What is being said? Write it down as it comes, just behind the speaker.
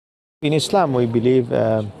In Islam, we believe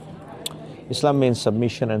Islam means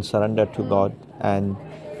submission and surrender to God, and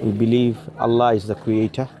we believe Allah is the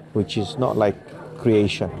creator, which is not like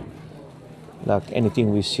creation, like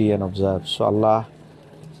anything we see and observe. So Allah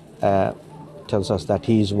tells us that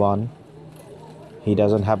He is one, He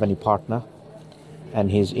doesn't have any partner, and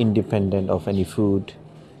He is independent of any food,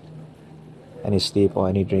 any sleep, or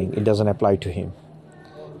any drink. It doesn't apply to Him.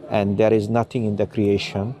 And there is nothing in the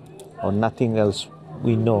creation or nothing else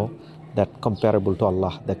we know that comparable to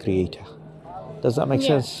Allah, the creator. Does that make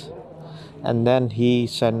sense? And then He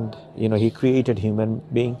sent, He created human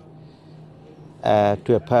being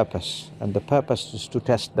to a purpose, and the purpose is to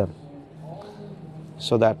test them,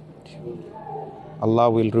 so that Allah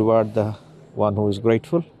will reward the one who is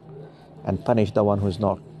grateful and punish the one who is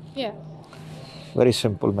not. Yeah. Very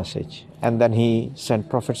simple message. And then He sent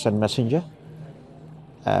prophets and messenger.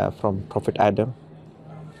 From Prophet Adam,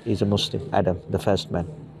 is a Muslim. Adam, the first man.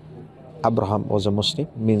 Abraham was a Muslim,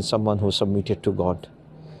 means someone who submitted to God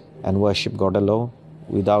and worship God alone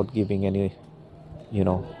without giving any,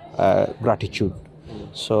 gratitude.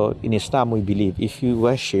 So in Islam, we believe if you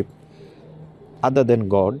worship other than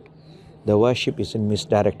God, the worship is in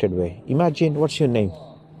misdirected way. Imagine, what's your name?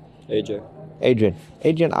 Adrian,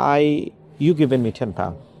 you given me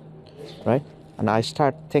 £10, right? And I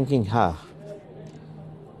start thanking her.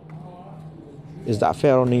 Is that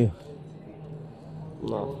fair on you?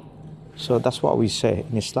 No. So that's what we say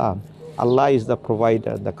in Islam. Allah is the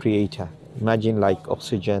provider, the creator. Imagine like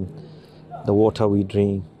oxygen, the water we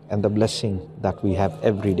drink, and the blessing that we have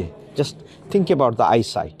every day. Just think about the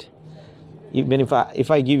eyesight. Even if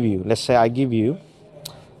I give you, let's say I give you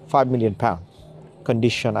 £5 million,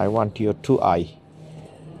 condition I want your two eye.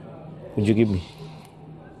 Would you give me?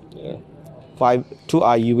 Yeah. Two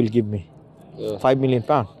eye you will give me? Yeah. £5 million?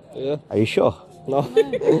 Yeah. Are you sure? No.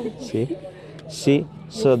 See.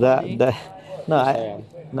 So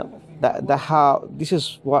how this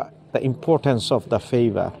is what the importance of the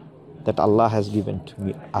favor that Allah has given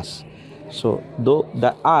to us. So though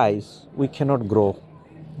the eyes we cannot grow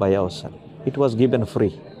by ourselves, it was given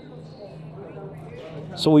free.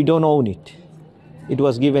 So we don't own it. It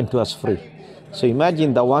was given to us free. So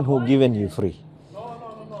imagine the one who given you free.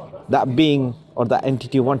 That being or the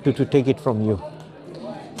entity wanted to take it from you.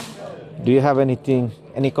 Do you have any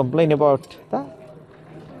complaint about that?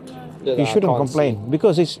 You shouldn't complain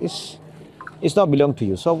because it's not belong to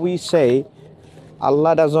you. So we say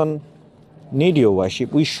Allah doesn't need your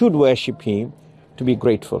worship. We should worship Him to be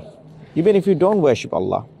grateful. Even if you don't worship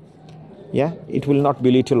Allah, it will not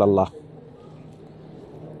belittle Allah.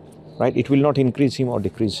 Right? It will not increase Him or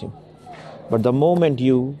decrease Him. But the moment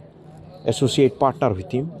you associate partner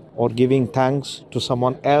with Him or giving thanks to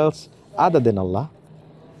someone else other than Allah,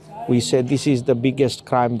 we say this is the biggest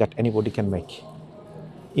crime that anybody can make.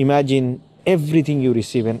 Imagine everything you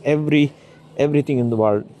receive and everything in the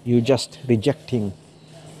world, you just rejecting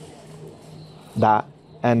that,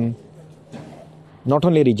 and not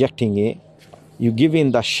only rejecting it, you give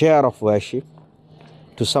in the share of worship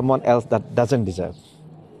to someone else that doesn't deserve.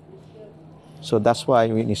 So that's why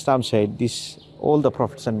in Islam said this, all the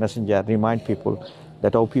prophets and messengers remind people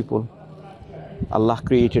that, oh people, Allah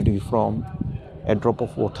created you from a drop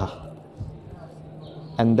of water,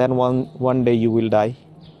 and then one day you will die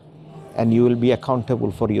and you will be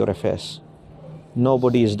accountable for your affairs.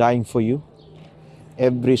 Nobody is dying for you.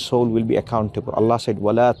 Every soul will be accountable. Allah said,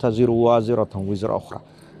 وَلَا تَزِرُ وَازِرَةً وِزْرَ أُخْرَى,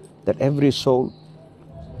 that every soul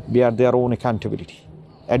bear their own accountability.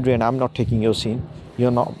 Adrian, I'm not taking your sin,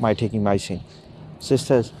 you're not taking my sin.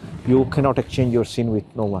 Sisters, you cannot exchange your sin with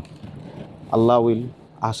no one. Allah will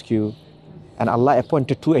ask you, and Allah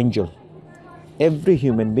appointed 2 angels. Every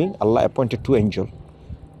human being, Allah appointed 2 angels.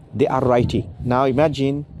 They are writing. Now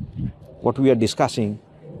imagine what we are discussing,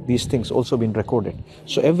 these things also been recorded.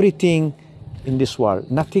 So everything in this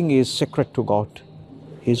world, nothing is secret to God.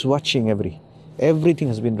 He's watching everything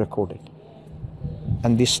has been recorded.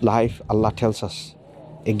 And this life, Allah tells us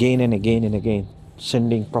again and again and again,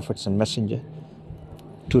 sending prophets and messengers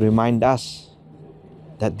to remind us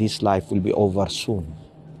that this life will be over soon.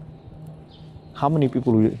 How many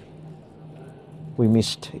people we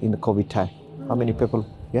missed in the COVID time? How many people?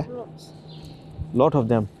 Lots. Lot of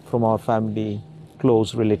them from our family,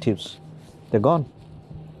 close relatives, they're gone.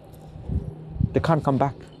 They can't come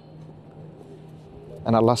back.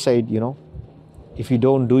 And Allah said, if you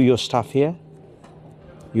don't do your stuff here,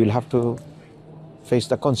 you'll have to face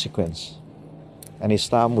the consequence. And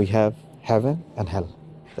Islam, we have heaven and hell.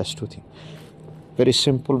 That's 2 things. Very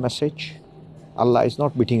simple message. Allah is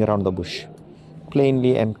not beating around the bush.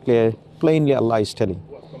 Plainly and plainly Allah is telling,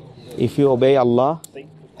 if you obey Allah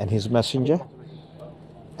and His messenger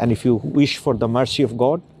And if you wish for the mercy of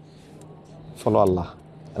God, follow Allah,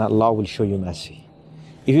 and Allah will show you mercy.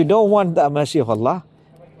 If you don't want the mercy of Allah,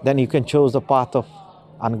 then you can choose the path of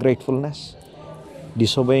ungratefulness,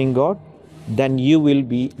 disobeying God, then you will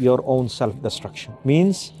be your own self-destruction.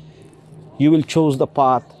 Means you will choose the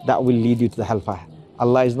path that will lead you to the hellfire.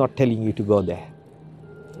 Allah is not telling you to go there.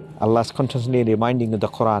 Allah is constantly reminding you in the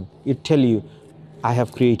Quran. It tell you, I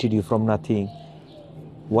have created you from nothing.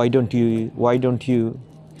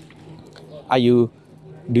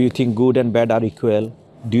 Do you think good and bad are equal?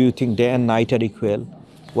 Do you think day and night are equal?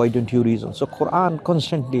 Why don't you reason? So Quran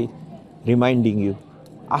constantly reminding you,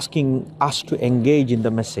 asking us to engage in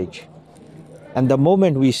the message. And the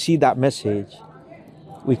moment we see that message,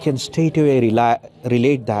 we can straight away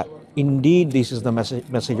relate that indeed this is the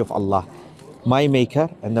message of Allah, my maker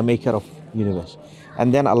and the maker of universe.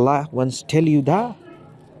 And then Allah once tell you that,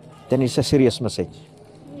 then it's a serious message.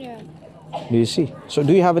 Yeah. Do you see? So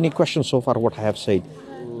do you have any questions so far what I have said?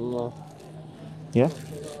 No. Yeah?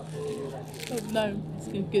 Oh, no, it's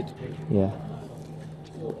good. Yeah.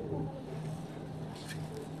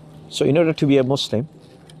 So in order to be a Muslim,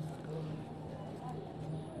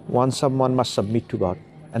 someone must submit to God.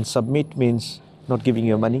 And submit means not giving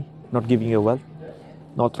your money, not giving your wealth,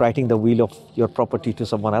 not writing the will of your property to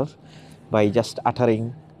someone else, by just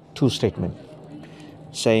uttering two statements.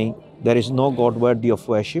 Saying there is no God worthy of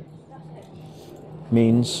worship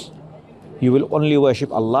means you will only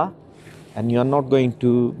worship Allah, and you are not going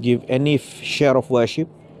to give any share of worship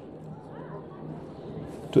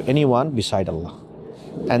to anyone beside Allah.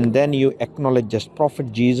 And then you acknowledge just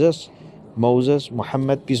Prophet Jesus, Moses,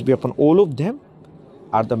 Muhammad, peace be upon all of them,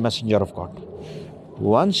 are the messenger of God.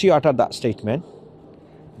 Once you utter that statement,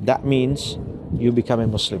 that means you become a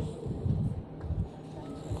Muslim.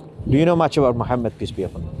 Do you know much about Muhammad, peace be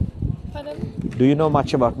upon him? Pardon? Do you know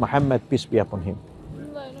much about Muhammad, peace be upon him? No,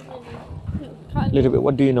 not really. Kind Little bit.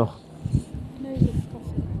 What do you know? knows it's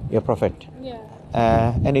prophet. Your prophet.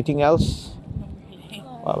 Yeah. Anything else? Not really.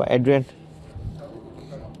 What about Adrian?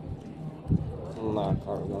 No, I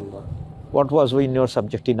can't remember. What was in your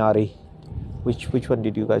subject in RE? Which one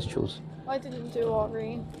did you guys choose? I didn't do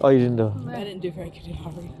RE. Oh, you didn't know. I didn't do very good in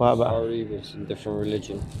RE. What about? Sorry, it's a different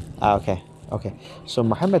religion. Okay. So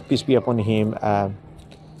Muhammad, peace be upon him,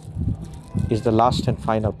 is the last and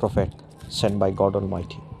final prophet sent by God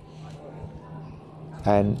Almighty.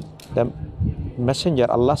 And the messenger,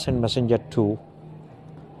 Allah sent messenger to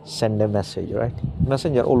send a message, right?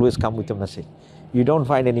 Messenger always come with a message. You don't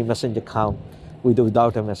find any messenger come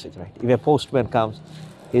without a message, right? If a postman comes,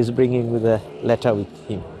 he's bringing with a letter with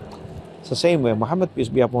him. So same way, Muhammad, peace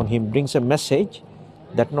be upon him, brings a message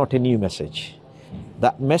that not a new message.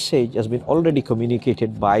 That message has been already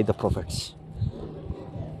communicated by the prophets.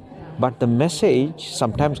 But the message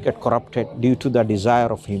sometimes get corrupted due to the desire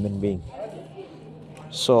of human being.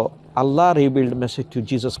 So Allah revealed a message to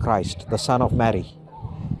Jesus Christ, the son of Mary,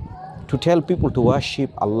 to tell people to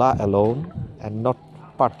worship Allah alone and not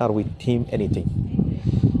partner with him anything.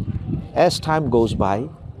 As time goes by,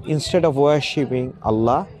 instead of worshipping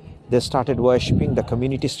Allah, the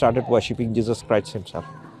community started worshipping Jesus Christ himself.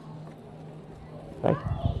 Right?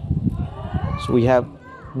 So we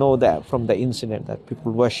know that from the incident that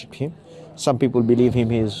people worship him. Some people believe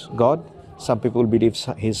him is God. Some people believe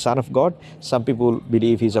he's son of God. Some people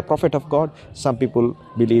believe he's a prophet of God. Some people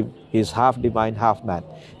believe he's half divine, half man.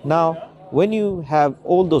 Now, when you have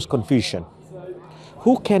all those confusion,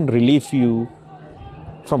 who can relieve you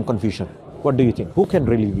from confusion? What do you think? Who can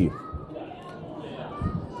relieve you?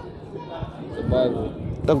 The Bible.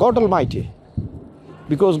 The God Almighty.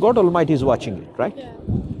 Because God Almighty is watching it, right? Yeah.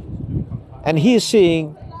 And He is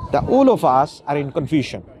saying that all of us are in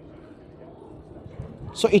confusion.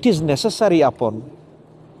 So it is necessary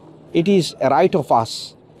it is a right of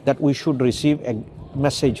us that we should receive a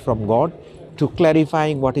message from God to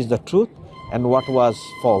clarifying what is the truth and what was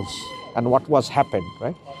false and what was happened,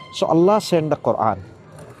 right? So Allah sent the Quran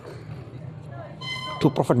to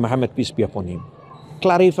Prophet Muhammad, peace be upon him,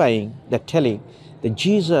 clarifying, telling that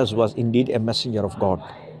Jesus was indeed a messenger of God.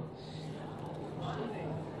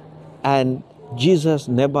 And Jesus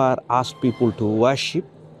never asked people to worship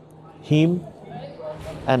him.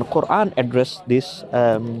 And Quran addressed this.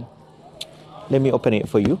 Let me open it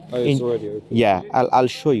for you. Oh, it's already open. Yeah, I'll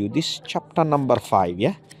show you. This chapter number 5,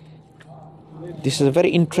 yeah? This is a very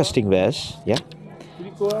interesting verse, yeah?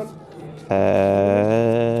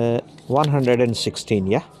 116,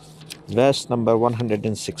 yeah? Verse number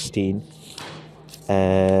 116.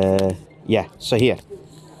 Yeah, so here.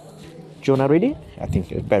 Do you want to read it? I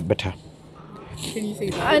think it's better. Can you see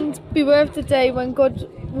that? And beware of the day when God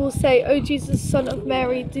will say, "O Jesus, son of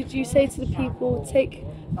Mary, did you say to the people, take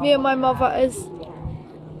me and my mother as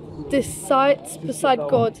this sight beside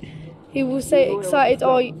God. He will say, excited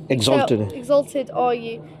are you? Exalted. Exalted are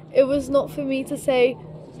you. It was not for me to say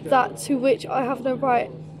that to which I have no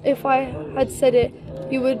right. If I had said it,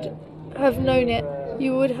 you would have known it.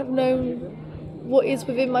 You would have known what is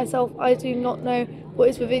within myself. I do not know what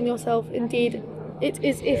is within yourself. Indeed, it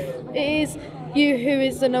is you who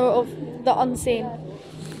is the knower of the unseen.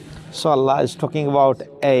 So Allah is talking about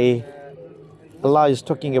Allah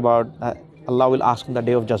will ask on the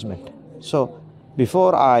day of judgment. So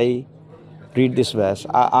before I read this verse,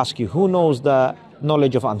 I ask you, who knows the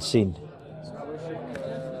knowledge of unseen?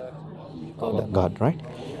 God, right?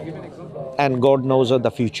 And God knows of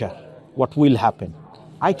the future, what will happen.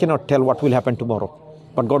 I cannot tell what will happen tomorrow,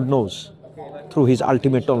 but God knows through His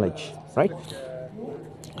ultimate knowledge, right?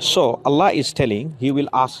 So Allah is telling, He will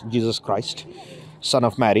ask Jesus Christ, Son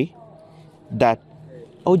of Mary, that,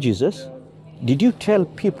 oh Jesus, did you tell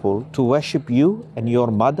people to worship you and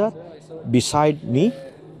your mother beside me?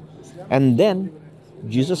 And then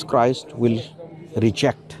Jesus Christ will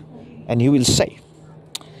reject, and He will say,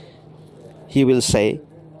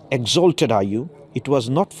 exalted are you. It was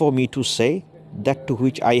not for me to say that to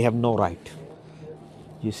which I have no right.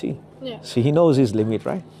 You see? Yeah. So He knows His limit,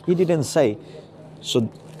 right? He didn't say.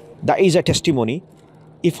 So that is a testimony.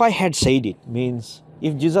 If I had said it, means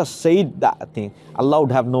if Jesus said that thing, Allah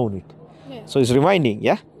would have known it. Yeah. So He's reminding,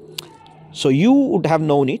 yeah? So you would have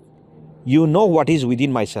known it. You know what is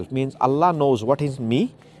within myself. Means Allah knows what is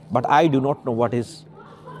me, but I do not know what is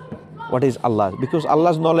Allah. Because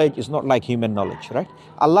Allah's knowledge is not like human knowledge, right?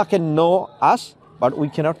 Allah can know us, but we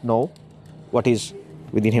cannot know what is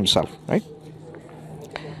within Himself, right?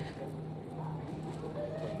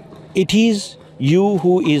 It is you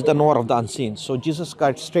who is the knower of the unseen. So Jesus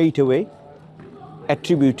Christ straight away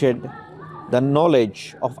attributed the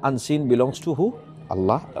knowledge of unseen belongs to who?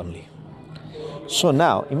 Allah only. So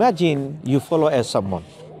now imagine you follow as someone,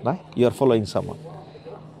 right? You are following someone.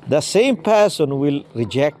 The same person will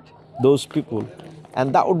reject those people,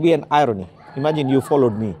 and that would be an irony. Imagine you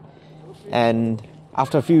followed me, and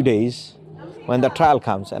after a few days, when the trial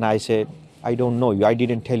comes, and I said, I don't know you, I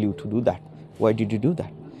didn't tell you to do that. Why did you do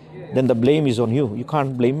that? Then the blame is on you. You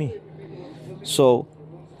can't blame me. So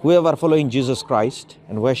whoever following Jesus Christ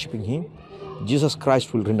and worshipping Him, Jesus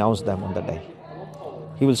Christ will renounce them on the day.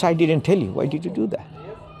 He will say, I didn't tell you. Why did you do that?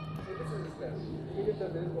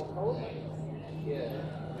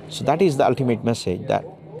 So that is the ultimate message, that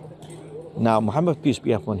now Muhammad, peace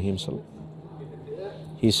be upon him,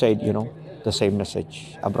 he said, the same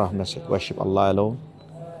message, Abraham message, worship Allah alone,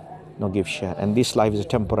 no give share. And this life is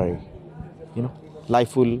temporary.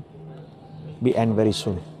 Life will be end very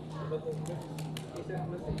soon.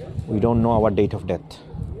 We don't know our date of death,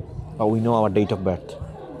 but we know our date of birth.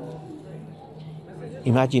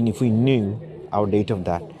 Imagine if we knew our date of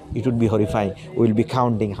death, it would be horrifying. We'll be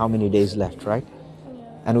counting how many days left, right?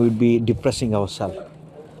 And we'll be depressing ourselves.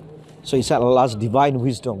 So it's Allah's divine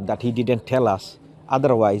wisdom that He didn't tell us.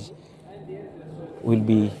 Otherwise,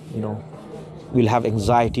 we'll have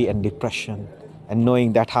anxiety and depression, and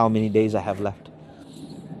knowing that how many days I have left.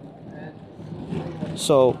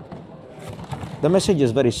 So the message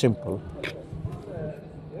is very simple.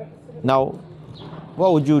 Now,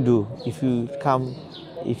 what would you do if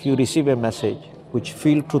you receive a message which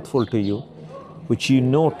feels truthful to you, which you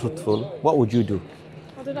know truthful? What would you do?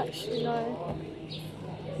 I don't actually know.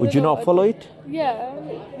 Would you not follow it? Yeah,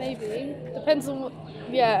 maybe. Depends on what.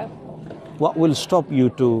 Yeah. What will stop you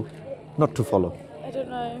to not to follow? I don't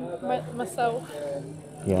know. Myself.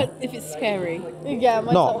 Yeah. If it's scary. Yeah,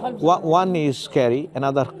 myself. No, one is scary,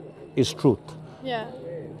 another is truth. Yeah.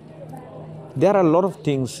 There are a lot of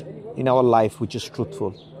things in our life which is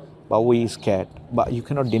truthful, but we are scared. But you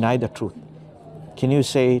cannot deny the truth. Can you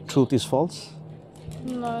say truth is false?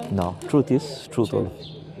 No. No, truth is truth only.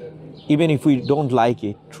 Even if we don't like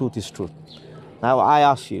it, truth is truth. Now I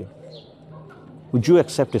ask you, would you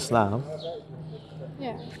accept Islam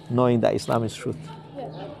Yeah. knowing that Islam is truth?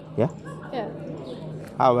 Yeah. Yeah? Yeah.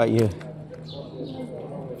 How about you?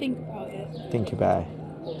 Think about it. Think about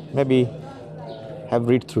it. Maybe have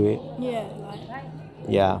read through it. Yeah,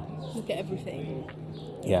 Yeah, look at everything.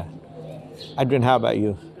 yeah. Adrian, how about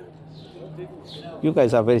you? You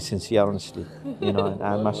guys are very sincere, honestly. And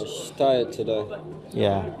I must, Just tired today.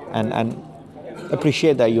 yeah, and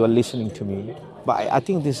appreciate that you are listening to me. But I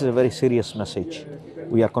think this is a very serious message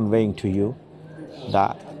we are conveying to you,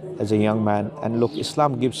 that as a young man, and look,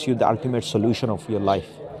 Islam gives you the ultimate solution of your life,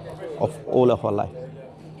 of all of our life.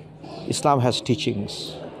 Islam has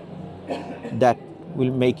teachings that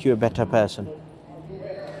will make you a better person.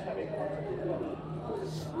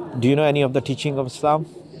 Do you know any of the teaching of Islam?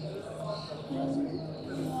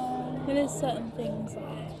 There's certain things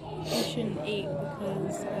like you shouldn't eat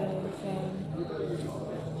because of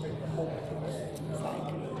it's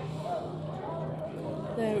like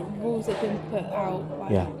the rules have been put out by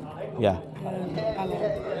Yeah, yeah. Allah.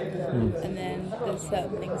 And then there's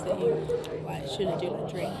certain things that you like shouldn't do, like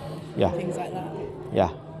drink, Yeah. things like that. Yeah.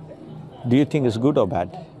 Do you think it's good or bad?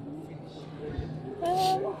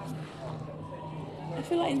 I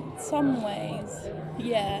feel like in some ways,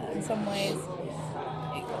 yeah, in some ways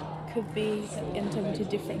it could be interpreted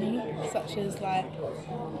differently, such as like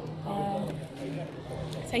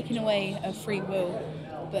taking away a free will,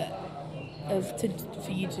 but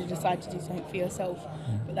for you to decide to do something for yourself,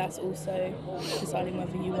 but that's also deciding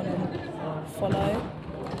whether you want to follow.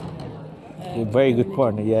 Very good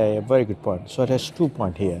point. Yeah, very good point. So there's 2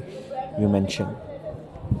 points here you mentioned.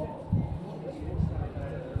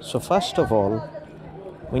 So first of all,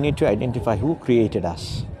 we need to identify who created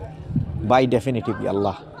us. By definitively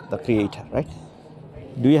Allah, the creator, right?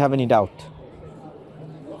 Do you have any doubt?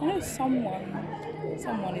 I know someone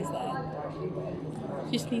is there.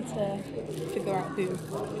 Just need to figure out who.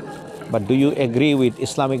 But do you agree with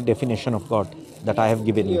Islamic definition of God that I have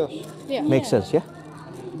given you? Yes. Yeah. Makes sense, yeah?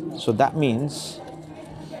 So that means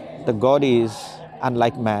the God is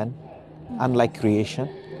unlike man, unlike creation,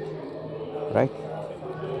 right?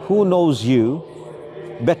 Who knows you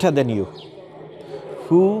better than you?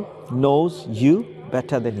 Who knows you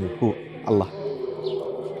better than you? Who? Allah.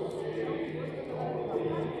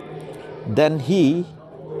 Then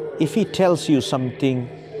if he tells you something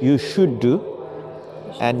you should do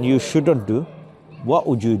and you shouldn't do, what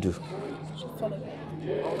would you do? Follow.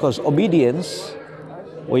 Because obedience,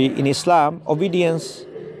 in Islam, obedience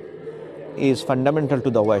is fundamental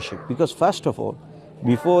to the worship. Because first of all,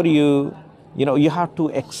 before you have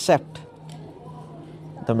to accept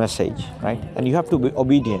the message, right? And you have to be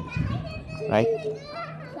obedient, right?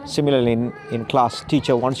 Similarly, in class,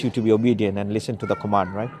 teacher wants you to be obedient and listen to the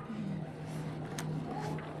command, right?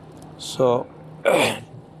 So,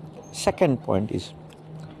 second point is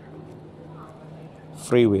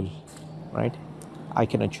free will, right? I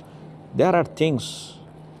cannot. There are things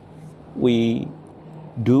we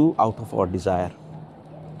do out of our desire,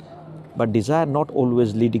 but desire not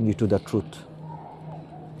always leading you to the truth.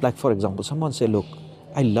 Like for example, someone say, look,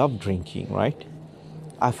 I love drinking, right?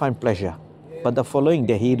 I find pleasure, but the following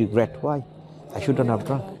day he regret, why? I shouldn't have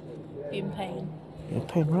drunk. Be in pain. In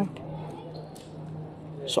pain, right?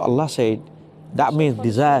 So Allah said, that means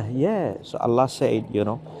desire, yeah. So Allah said,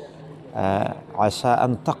 عَسَىٰ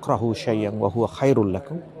أَن تَقْرَهُ شَيْئًا وَهُوَ خَيْرٌ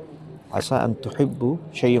لَكُمْ عَسَىٰ أَن تُحِبُّوا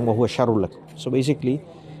شَيْئًا وَهُوَ شَرٌ لَكُمْ. So basically,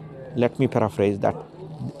 let me paraphrase that,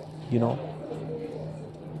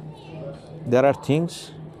 there are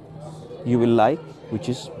things you will like which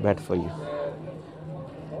is bad for you.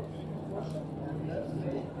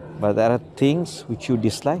 But there are things which you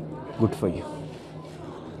dislike, good for you.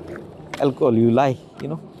 Alcohol you like,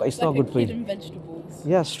 but it's not good for you. Hidden vegetables.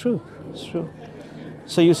 Yeah, it's true. It's true.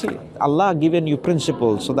 So you see, Allah given you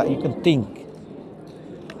principles so that you can think.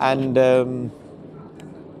 And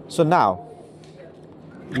so now,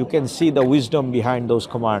 you can see the wisdom behind those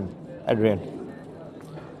commands, Adrian.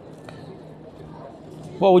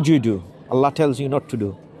 What would you do? Allah tells you not to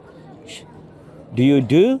do. Do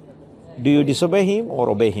you disobey Him or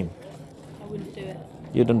obey Him? I wouldn't do it.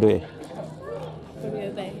 You don't do it. Probably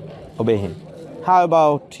obey. Obey Him. How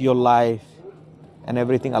about your life and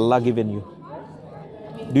everything Allah given you?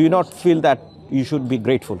 Do you not feel that you should be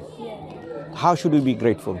grateful? Yeah. How should we be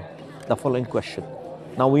grateful? The following question.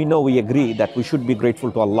 Now we agree that we should be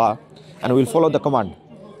grateful to Allah and we'll follow the command.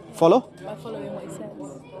 Follow? By following what He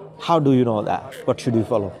says. How do you know that? What should we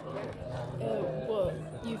follow? What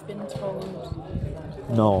you've been told.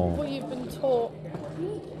 No. What you've been taught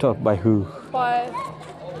Taught by who? by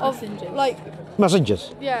Messengers.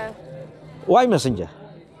 Messengers. Yeah. Why messenger?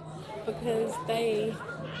 Because they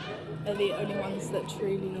are the only ones that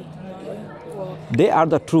truly know what. They are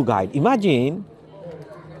the true guide. Imagine,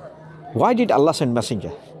 why did Allah send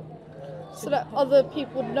messenger? So that other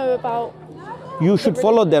people know about. You should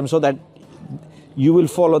follow them so that you will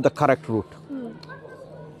follow the correct route.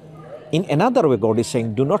 In another way, God is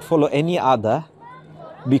saying, do not follow any other,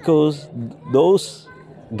 because those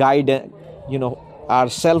guide, are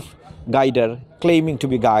self-guider, claiming to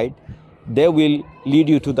be guide, they will lead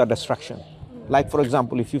you to the destruction. Like for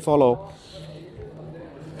example, if you follow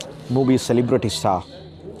movie celebrity star,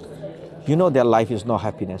 their life is no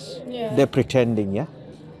happiness. Yeah. They're pretending, yeah.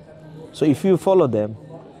 So if you follow them,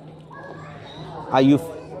 are you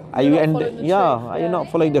following the truth, are you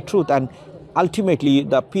not following the truth? And ultimately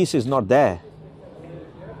the peace is not there.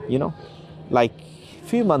 You know, like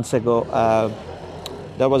few months ago,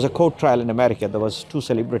 there was a court trial in America. There was two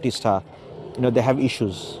celebrity stars. You know, they have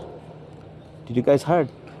issues. Did you guys heard?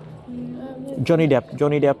 Johnny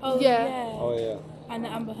Depp. Oh Yeah. yeah. Oh yeah. And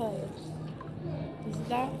Amber Heard. Is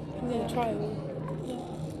that the trial?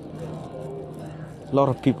 A lot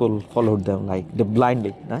of people followed them like they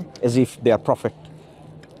blindly, right? As if they are prophet.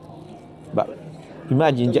 But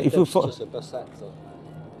imagine if you He's just the best actor.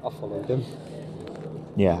 I followed him.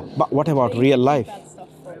 yeah. But what about real life? Bad stuff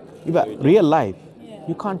from. But real life, Yeah.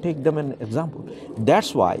 you can't take them an example.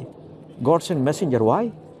 That's why God sent messenger.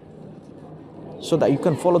 Why? So that you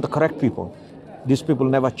can follow the correct people. These people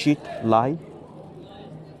never cheat, lie,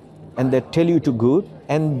 and they tell you to good,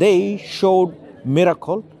 and they showed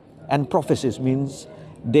miracle and prophecies, means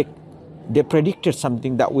they predicted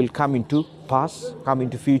something that will come into past, come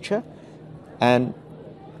into future, and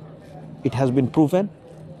it has been proven.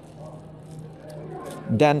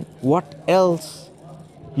 Then what else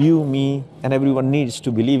you, me, and everyone needs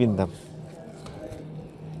to believe in them?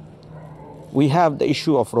 We have the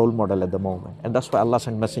issue of role model at the moment, and that's why Allah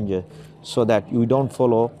sent messenger, so that you don't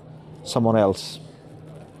follow someone else,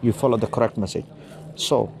 you follow the correct message.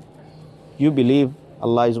 So you believe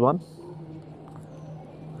Allah is one?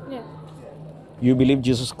 Yeah. You believe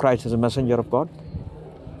Jesus Christ is a messenger of God?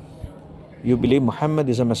 You believe Muhammad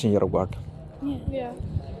is a messenger of God? Yeah.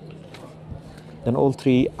 Then all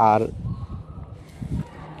three are,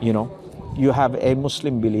 you know, you have a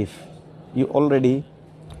Muslim belief. You already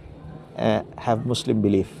have Muslim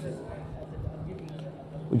belief.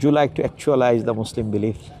 Would you like to actualize the Muslim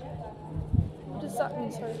belief? What does that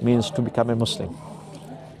mean, sorry? Means to become a Muslim.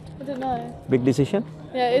 I don't know. Big decision?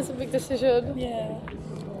 Yeah, it is a big decision. Yeah.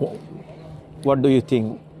 What do you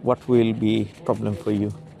think? What will be problem for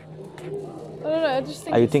you? I don't know, I just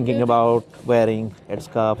think Are you it's thinking good. about wearing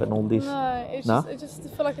headscarf and all this? No, it's No? just I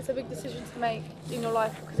just feel like it's a big decision to make in your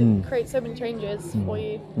life because it creates so many changes for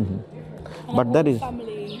you. And But I've that got is-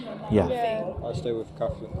 family. And that Yeah. Yeah. I stay with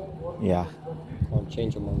Catholic. Yeah. I'm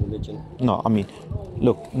changing my religion. No, I mean,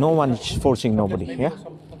 look, no one is forcing nobody. Yeah.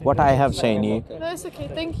 What I have saying you. No, it's okay,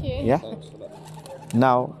 thank you. Yeah. Thanks for that.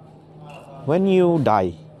 Now, when you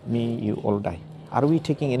die, me, you all die. Are we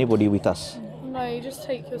taking anybody with us? No, you just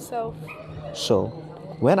take yourself. So,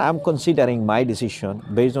 when I'm considering my decision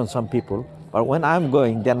based on some people, or when I'm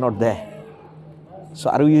going, they're not there. So,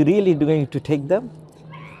 are we really going to take them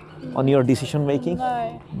on your decision making?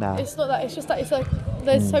 No. No. It's not that, it's just that it's like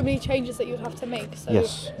there's so many changes that you'd have to make. So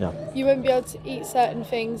Yes. Yeah. you won't be able to eat certain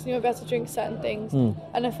things, you won't be able to drink certain things.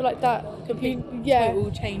 And I feel like that total change Yeah,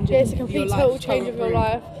 it's a of complete your life, total change of your total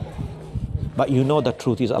life. But you know the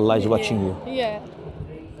truth is Allah is watching you. Yeah.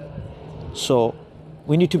 So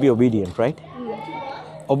we need to be obedient, right?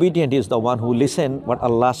 Obedient is the one who listen what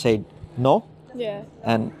Allah said no, Yeah.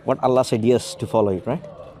 and what Allah said yes to follow it, right?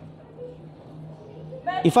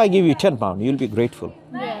 If I give you 10 pounds, you'll be grateful.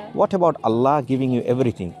 Yeah. What about Allah giving you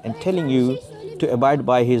everything and telling you to abide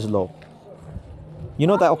by His law? You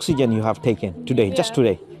know the oxygen you have taken today, just Yeah.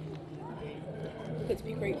 today. But to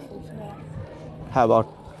be grateful for that. How about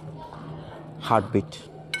heartbeat?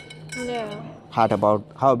 Yeah. How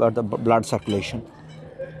about the blood circulation?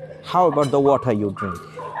 How about the water you drink?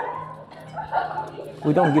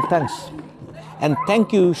 We don't give thanks. And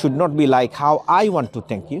thank you should not be like how I want to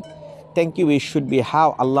thank you. Thank you should be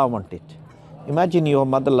how Allah wants it. Imagine your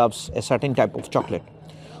mother loves a certain type of chocolate.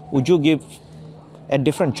 Would you give a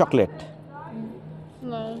different chocolate?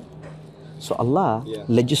 No. So Allah Yeah.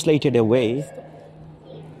 legislated a way.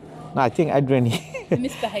 No, I think Adrian.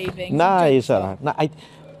 Misbehaving. No, it's alright. No,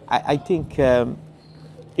 I think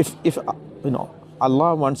if you know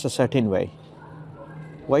Allah wants a certain way,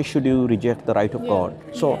 why should you reject the right of God?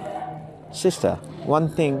 So, sister, one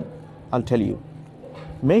thing I'll tell you: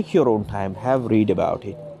 make your own time, have read about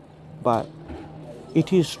it. But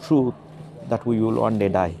it is true that we will one day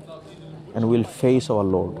die, and we'll face our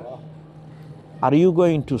Lord. Are you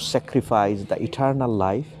going to sacrifice the eternal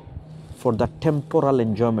life for the temporal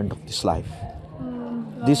enjoyment of this life?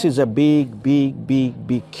 This is a big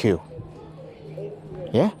queue.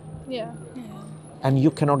 Yeah? Yeah. And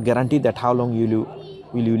you cannot guarantee that how long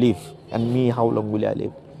will you live, and me, how long will I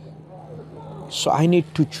live? So I need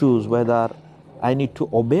to choose whether I need to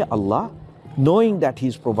obey Allah, knowing that He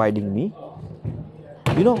is providing me.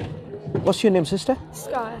 You know, what's your name, sister?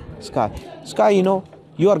 Sky. Sky, you know,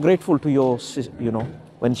 you are grateful to your, you know,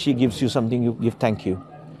 when she gives you something, you give thank you.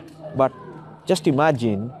 But just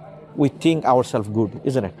imagine, we think ourselves good,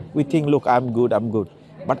 isn't it? We think, look, I'm good.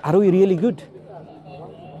 But are we really good?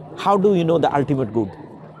 How do you know the ultimate good?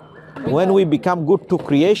 When we become good to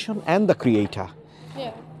creation and the Creator.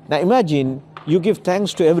 Yeah. Now imagine You give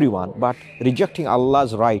thanks to everyone, but rejecting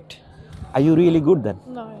Allah's right, are you really good then?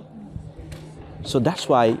 No. So that's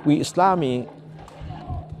why we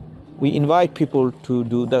invite people to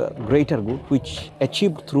do the greater good, which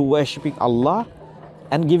achieved through worshipping Allah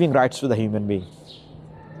and giving rights to the human being.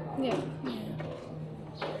 Yeah.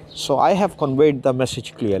 So I have conveyed the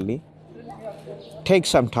message clearly. Take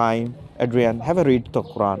some time, Adrian, have a read the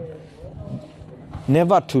Quran.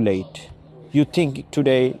 Never too late. You think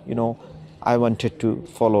today, I wanted to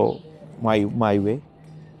follow my way,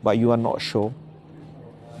 but you are not sure.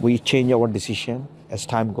 We change our decision as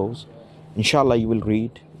time goes. Inshallah, you will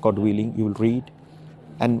read. God willing, you will read.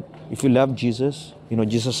 And if you love Jesus,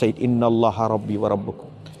 Jesus said, Inna Allaha Rabbi wa Rabbukum.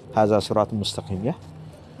 Haza Sirat Mustaqim, yeah?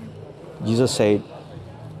 Jesus said,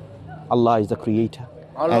 Allah is the creator.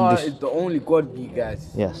 Allah is the only God, you guys.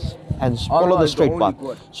 Yes. And follow the straight path.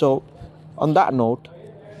 So, on that note,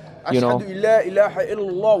 Ashhadu la ilaha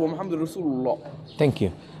illallah wa Muhammadur Rasulullah. Thank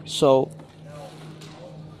you. So,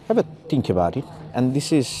 have a think about it. And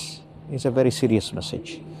this is a very serious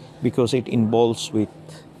message because it involves with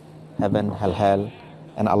heaven, hell,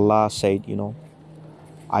 and Allah said,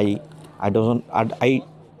 I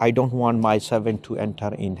don't want my servant to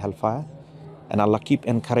enter in hellfire, and Allah keep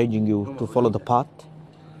encouraging you to follow the path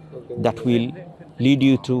that will lead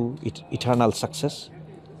you to eternal success,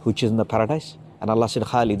 which is in the paradise. And Allah said,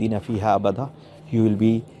 Khalidina fiha abada, you will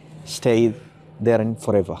be stay therein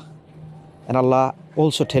forever. And Allah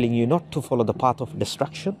also telling you not to follow the path of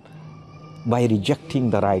destruction by rejecting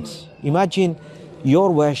the rights. Imagine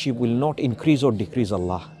your worship will not increase or decrease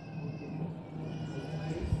Allah.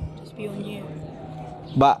 Just be on you.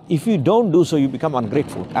 But if you don't do so, you become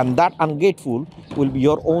ungrateful. And that ungrateful will be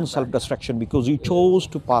your own self-destruction because you chose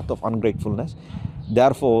to path of ungratefulness.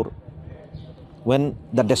 Therefore, when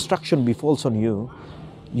the destruction befalls on you,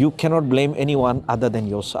 you cannot blame anyone other than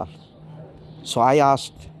yourself. So I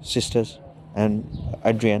asked sisters and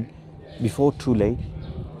Adrian, before too late,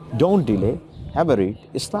 don't delay, have a read.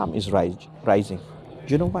 Islam is rising.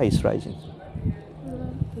 Do you know why it's rising?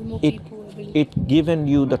 There's more people that believe. It given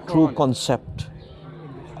you the true concept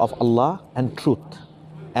of Allah and truth,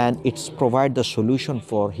 and it's provide the solution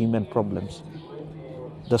for human problems.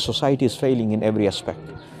 The society is failing in every aspect,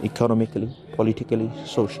 economically, politically,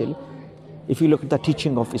 socially. If you look at the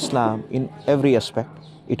teaching of Islam in every aspect,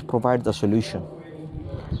 it provides the solution.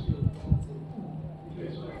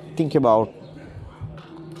 Think about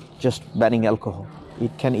just banning alcohol.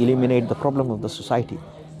 It can eliminate the problem of the society.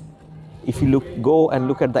 If you go and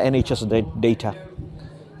look at the NHS data,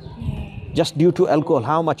 just due to alcohol,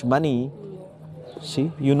 how much money,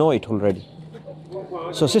 see, you know it already.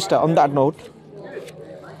 So sister, on that note,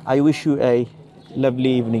 I wish you a lovely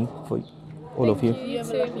evening for all of you. You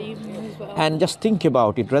have a lovely evening as well. And just think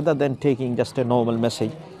about it, rather than taking just a normal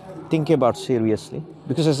message, think about seriously,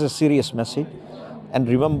 because it's a serious message. And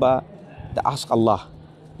remember, ask Allah.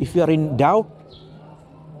 If you are in doubt,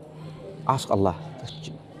 ask Allah.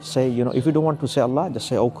 Just say, if you don't want to say Allah, just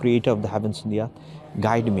say, oh creator of the heavens and the earth,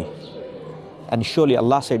 guide me. And surely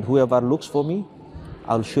Allah said, whoever looks for me,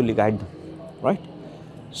 I'll surely guide them, right?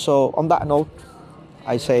 So on that note,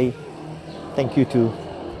 I say thank you to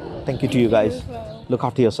you guys. as well. Look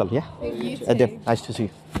after yourself, yeah? You too. And then, nice to see you.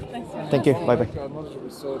 Thank you. Bye-bye.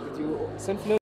 So did you